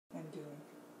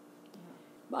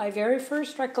My very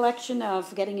first recollection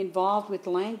of getting involved with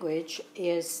language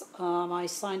is I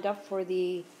signed up for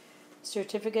the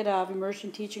Certificate of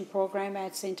Immersion Teaching program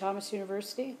at St. Thomas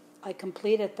University. I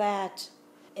completed that,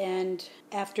 and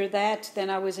after that, then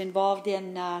I was involved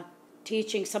in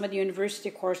teaching some of the university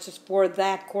courses for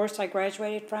that course I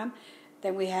graduated from.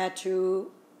 Then we had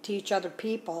to teach other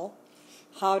people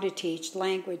how to teach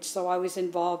language, so I was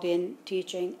involved in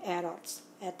teaching adults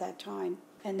at that time.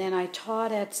 And then I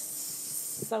taught at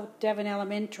South Devon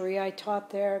Elementary. I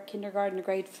taught there kindergarten to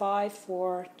grade 5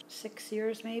 for 6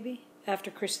 years maybe,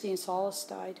 after Christine Solis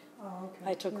died. Oh,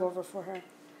 okay. I took over for her.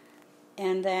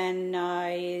 And then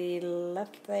I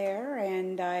left there,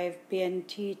 and I've been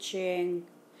teaching.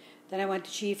 Then I went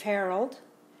to Chief Harold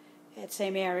at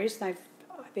St. Mary's, and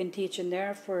I've been teaching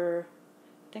there for,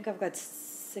 I think I've got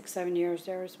 6-7 years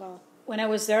there as well. When I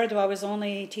was there, though, I was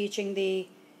only teaching the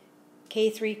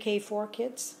K3, K4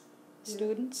 kids,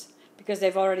 students, because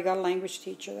they've already got a language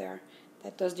teacher there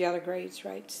that does the other grades,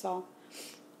 right? So,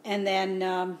 and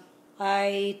then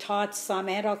I taught some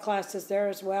adult classes there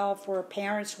as well for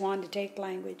parents who wanted to take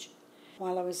language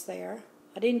while I was there.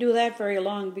 I didn't do that very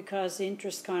long because the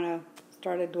interest kind of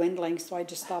started dwindling, so I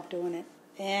just stopped doing it.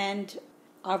 And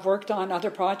I've worked on other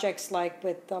projects, like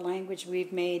with the language.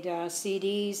 We've made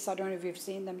CDs. I don't know if you've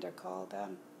seen them. They're called,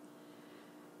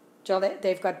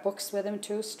 they've got books with them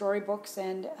too, storybooks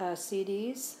and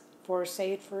CDs for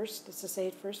Say It First. It's a Say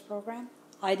It First program.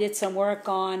 I did some work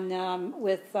on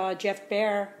with Jeff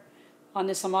Baer on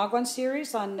the Samagwan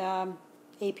series on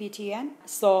APTN.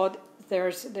 So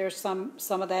there's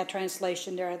some of that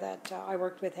translation there that I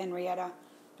worked with Henrietta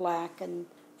Black and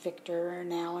Victor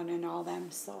and Alan and all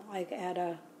them. So I had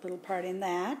a little part in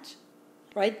that.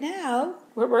 Right now,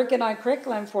 we're working on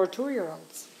curriculum for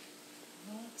 2-year-olds.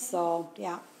 So,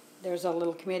 yeah, there's a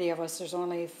little committee of us. There's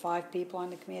only 5 people on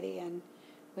the committee, and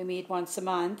we meet once a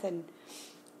month, and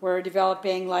we're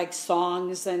developing like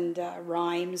songs and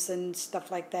rhymes and stuff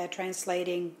like that,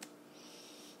 translating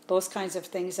those kinds of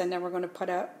things, and then we're going to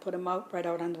put them out right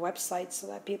out on the website so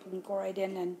that people can go right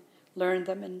in and learn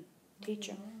them and teach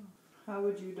them. How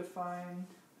would you define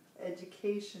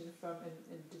education from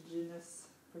an Indigenous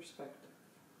perspective?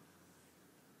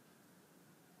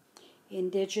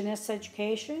 Indigenous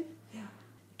education? Yeah.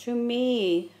 To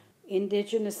me,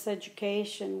 Indigenous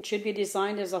education should be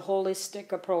designed as a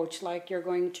holistic approach, like you're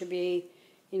going to be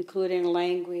including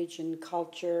language and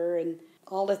culture and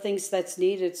all the things that's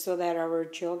needed so that our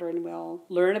children will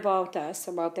learn about us,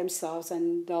 about themselves,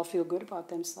 and they'll feel good about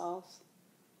themselves.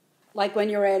 Like when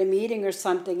you're at a meeting or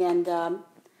something and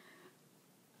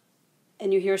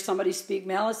you hear somebody speak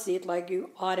Maliseet, like you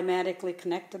automatically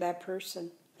connect to that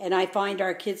person. And I find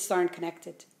our kids aren't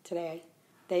connected today.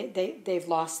 They've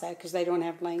lost that because they don't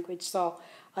have language. So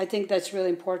I think that's really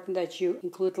important that you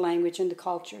include language in the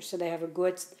culture so they have a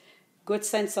good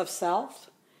sense of self.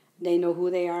 They know who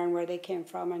they are and where they came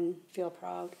from and feel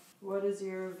proud. What is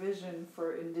your vision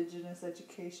for Indigenous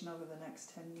education over the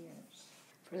next 10 years?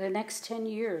 For the next 10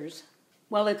 years?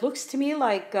 Well, it looks to me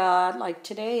like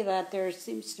today that there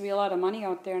seems to be a lot of money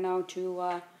out there now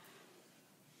to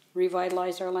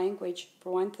revitalize our language,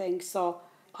 for one thing. So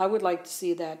I would like to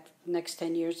see that next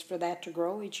 10 years for that to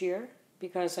grow each year,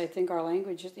 because I think our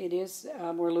language,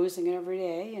 we're losing it every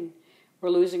day, and we're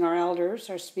losing our elders,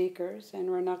 our speakers, and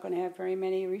we're not going to have very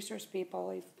many resource people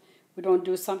if we don't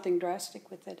do something drastic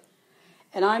with it.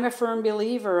 And I'm a firm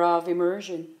believer of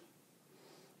immersion.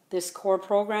 This core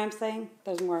program thing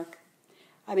doesn't work.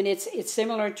 I mean, it's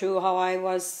similar to how I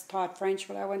was taught French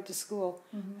when I went to school.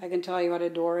 Mm-hmm. I can tell you what a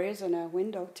door is and a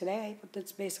window today, but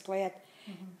that's basically it.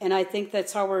 Mm-hmm. And I think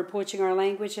that's how we're approaching our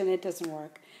language, and it doesn't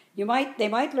work. They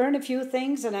might learn a few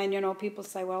things, and then people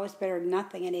say, well, it's better than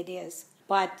nothing, and it is.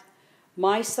 But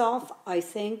myself, I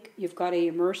think you've got to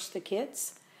immerse the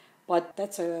kids, but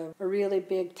that's a really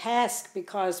big task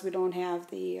because we don't have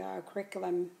the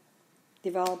curriculum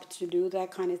developed to do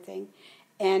that kind of thing,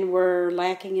 and we're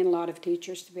lacking in a lot of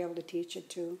teachers to be able to teach it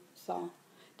too. So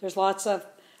there's lots of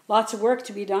work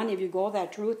to be done if you go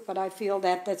that route, but I feel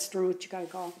that that's the route you got to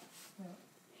go. Yeah.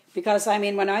 Because I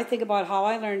mean, when I think about how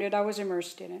I learned it, I was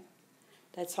immersed in it.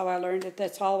 That's how I learned it.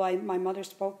 That's how my mother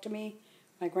spoke to me,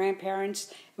 my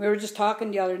grandparents. We were just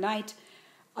talking the other night.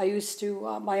 My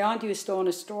aunt used to own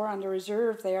a store on the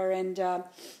reserve there, and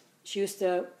she used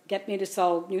to get me to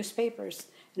sell newspapers.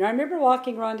 And I remember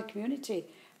walking around the community,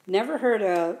 never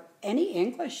heard any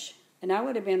English. And I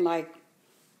would have been like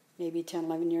maybe 10,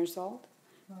 11 years old.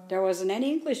 Wow. There wasn't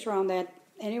any English around that.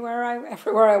 Everywhere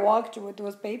I walked with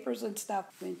those papers and stuff.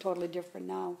 I mean, totally different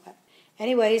now. But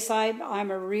anyways,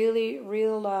 I'm a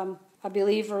real a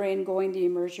believer in going the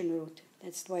immersion route.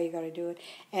 That's the way you got to do it.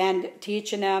 And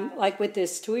teaching them, like with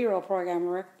this 2-year-old program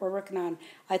we're working on,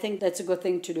 I think that's a good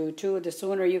thing to do too. The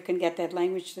sooner you can get that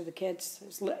language to the kids,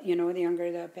 the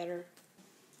younger the better.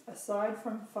 Aside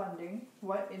from funding,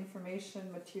 what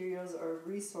information, materials, or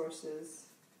resources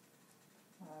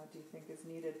do you think is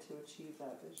needed to achieve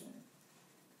that vision?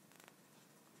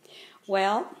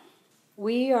 Well,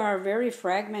 we are very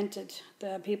fragmented,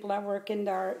 the people that work in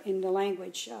the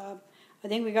language. I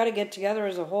think we got to get together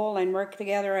as a whole and work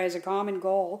together as a common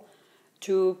goal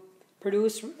to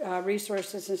produce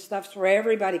resources and stuff where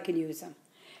everybody can use them.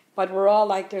 But we're all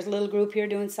like, there's a little group here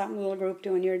doing something, a little group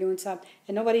here doing something,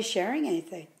 and nobody's sharing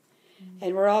anything. Mm-hmm.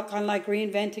 And we're all kind of like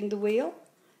reinventing the wheel,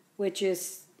 which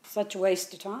is such a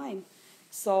waste of time.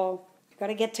 So you've got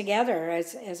to get together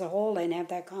as a whole and have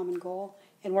that common goal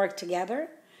and work together,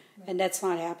 and that's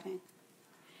not happening.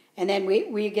 And then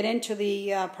we get into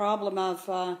the problem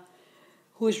of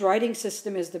whose writing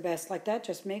system is the best. Like, that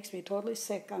just makes me totally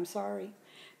sick. I'm sorry.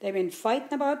 They've been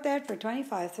fighting about that for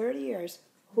 25, 30 years.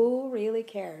 Who really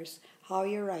cares how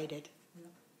you write it? Yeah.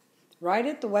 Write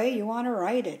it the way you want to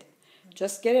write it.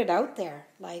 Just get it out there.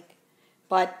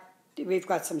 But we've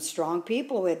got some strong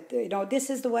people with, this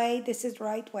is the way, this is the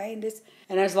right way,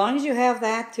 and as long as you have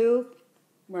that too,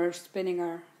 we're spinning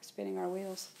our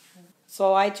wheels. Yeah.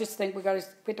 So I just think we got to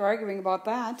quit arguing about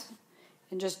that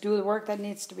and just do the work that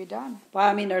needs to be done. But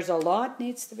I mean, there's a lot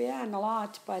needs to be done,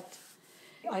 but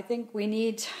I think we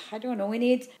need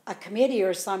a committee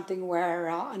or something where,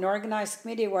 an organized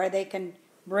committee where they can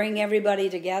bring everybody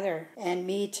together and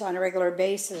meet on a regular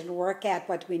basis and work at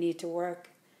what we need to work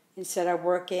instead of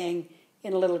working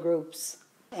in little groups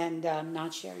and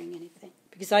not sharing anything.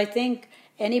 Because I think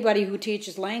anybody who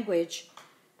teaches language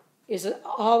is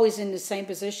always in the same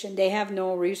position. They have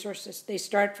no resources. They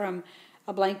start from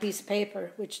a blank piece of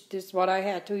paper, which is what I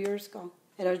had 2 years ago.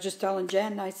 And I was just telling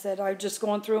Jen, I said, I'm just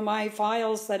going through my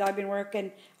files that I've been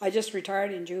working. I just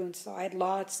retired in June, so I had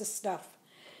lots of stuff.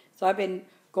 So I've been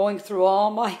going through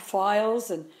all my files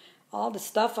and all the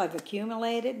stuff I've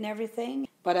accumulated and everything.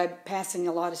 But I'm passing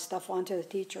a lot of stuff on to the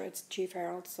teacher. It's Chief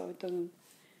Harold, so it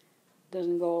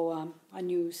doesn't go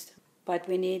unused. But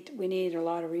we need a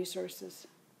lot of resources.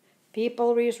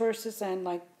 People resources and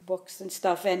books and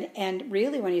stuff, and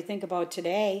really when you think about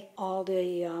today, all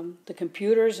the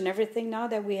computers and everything now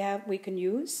that we can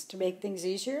use to make things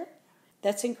easier,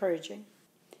 that's encouraging.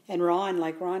 And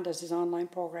Ron does his online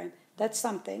program, that's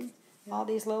something. All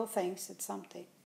these little things, it's something.